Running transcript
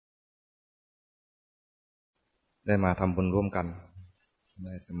ได้มาทำบุญร่วมกันไ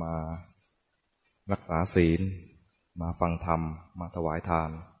ด้มารักษาศีลมาฟังธรรมมาถวายทาน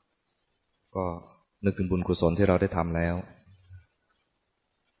ก็นึกถึงบุญกุศลที่เราได้ทำแล้ว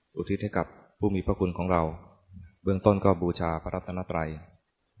อุทิศให้กับผู้มีพระคุณของเราเบื้องต้นก็บูชาพระรัตนตรัย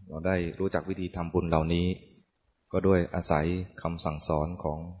เราได้รู้จักวิธีทำบุญเหล่านี้ก็ด้วยอาศัยคำสั่งสอนข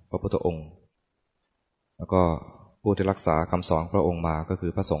องพระพุทธองค์แล้วก็ผู้ที่รักษาคำสอนพระองค์มาก็คื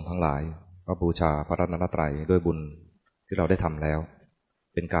อพระสงฆ์ทั้งหลายก็บูชาพระรัตนตรัยด้วยบุญที่เราได้ทำแล้ว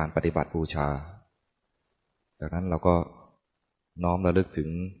เป็นการปฏิบัติบูชาจากนั้นเราก็น้อมระลึกถึง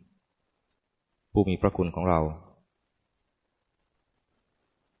ผู้มีพระคุณของเรา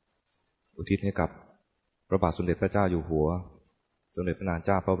อุทิศให้กับพระบาทสมเด็จพระเจ้าอยู่หัวสมเด็จพระนางเ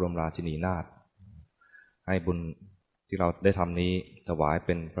จ้าพระบรมราชินีนาถให้บุญที่เราได้ทำนี้ถวายเ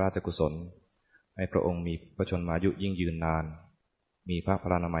ป็นพระราชกุศลให้พระองค์มีพระชนมายุยิ่งยืนนานมีพระพ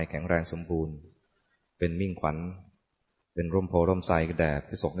ลานามัยแข็งแรงสมบูรณ์เป็นมิ่งขวัญเป็นร่มโพร่มไทรแด่ป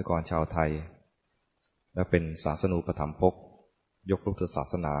ระสบนิกรชาวไทยและเป็นศาสนูปถัมภกยกพุทธศา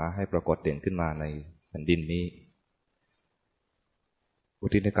สนาให้ปรากฏเด่นขึ้นมาในแผ่นดินนี้อุ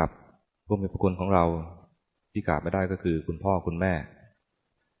ทิศให้กับผู้มีพระคุณของเราที่ขาดไม่ได้ก็คือคุณพ่อคุณแม่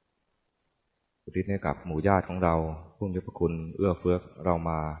อุทิศให้กับหมู่ญาติของเราผู้มีพระคุณเอื้อเฟื้อเรา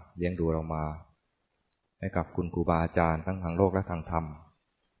มาเลี้ยงดูเรามาให้กับคุณครูบาอาจารย์ทั้งทางโลกและทางธรรม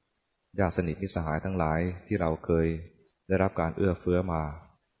ญาติสนิทมิตรสหายทั้งหลายที่เราเคยได้รับการเอื้อเฟื้อมา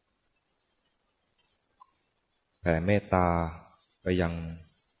แผ่เมตตาไปยัง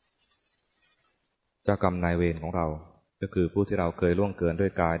เจ้ากรรมนายเวรของเราก็คือผู้ที่เราเคยล่วงเกินด้ว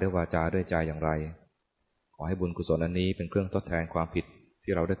ยกายด้วยวาจาด้วยใจอย่างไรขอให้บุญกุศลอันนี้เป็นเครื่องทดแทนความผิด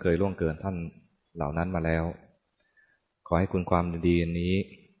ที่เราได้เคยล่วงเกินท่านเหล่านั้นมาแล้วขอให้คุณความดีอันนี้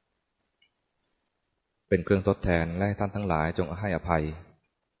เป็นเครื่องทดแทนและให้ท่านทั้งหลายจงให้อภัย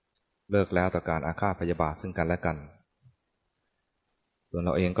เลิกแล้วต่อการอาฆาตพยาบาทซึ่งกันและกันส่วนเร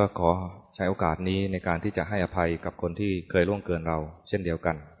าเองก็ขอใช้โอกาสนี้ในการที่จะให้อภัยกับคนที่เคยล่วงเกินเราเช่นเดียว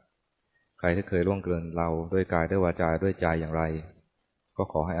กันใครที่เคยล่วงเกินเราด้วยกายด้วยวาจาด้วยใจอย่างไรก็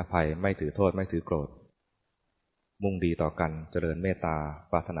ขอให้อภัยไม่ถือโทษไม่ถือโกรธมุ่งดีต่อกันเจริญเมตตา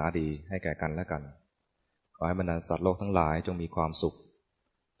ปรารถนาดีให้แก่กันและกันขอให้บรรดาสัตว์โลกทั้งหลายจงมีความสุข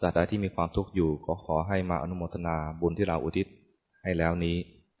สัตว์ใดที่มีความทุกข์อยู่ขอให้มาอนุโมทนาบุญที่เราอุทิศให้แล้วนี้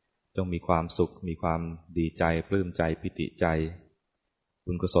จงมีความสุขมีความดีใจปลื้มใจปิติใจ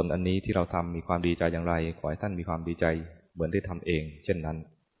บุญกุศลอันนี้ที่เราทำมีความดีใจอย่างไรขอให้ท่านมีความดีใจเหมือนได้ทำเองเช่นนั้น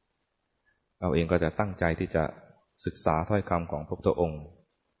เราเองก็จะตั้งใจที่จะศึกษาถ้อยคำของพระพุทธองค์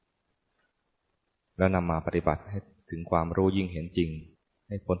แล้วนำมาปฏิบัติให้ถึงความรู้ยิ่งเห็นจริงใ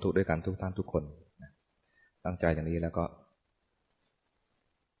ห้พ้นทุกข์ด้วยกันทุกท่านทุกคนตั้งใจอย่างนี้แล้วก็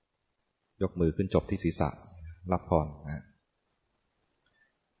ยกมือขึ้นจบที่ศีรษะรับพรนะ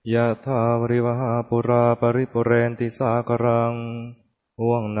ยะถาวริวหาปุราปริปุเรนติสากรัง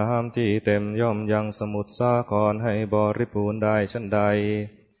ห่วงน้ำที่เต็มย่อมยังสมุทรสาครให้บริบูรณ์ได้ชั้นใด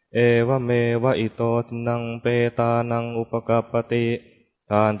เอวเมวะอิโตทินังเปตานังอุปกัปปติ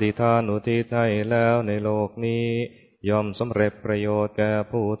ทานที่ทานอุทิศให้แล้วในโลกนี้ย่อมสำเร็จประโยชน์แก่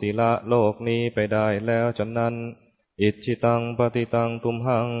ผู้ที่ละโลกนี้ไปได้แล้วฉะนั้นอิจฉิตังปฏิตังตุม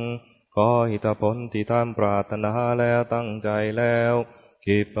หังขอหิตผลที่ท่านปรารถนาแล้วตั้งใจแล้ว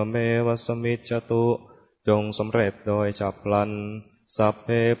กิปเมวัสมิจจตุจงสำเร็จโดยฉับพลันสัพเพ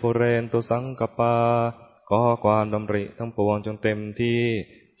ปุเรนตุสังกปาขอความดำริทั้งปวงจงเต็มที่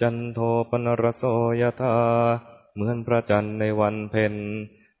จันโทปนรสโสยธาเหมือนพระจันทร์ในวันเพ็ญ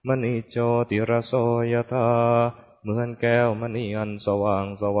มณิโชติรสโสยธาเหมือนแก้วมณีอันสว่าง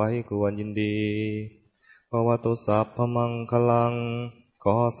ไสวควรยินดีภวตุสัพพมังคลังข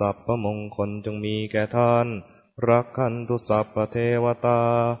อสัพพมงคลจงมีแก่ท่านรักขันตุสัพพเทวตา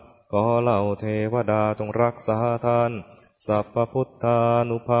ขอเหล่าเทวดาจงรักษาท่านสัพพพุทธา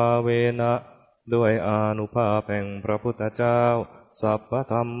นุภาเวนะด้วยอานุภาพแห่งพระพุทธเจ้าสัพพ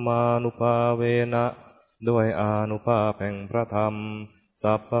ธัมมานุภาเวนะด้วยอานุภาพแห่งพระธรรม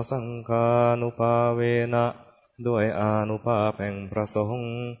สัพพสังฆานุภาเวนะด้วยอานุภาพแห่งพระสง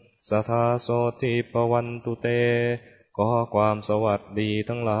ฆ์สัทธาโสทิปวันตุเตขอความสวัสดี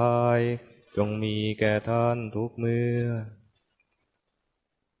ทั้งหลายจงมีแก่ท่านทุกเมื่อ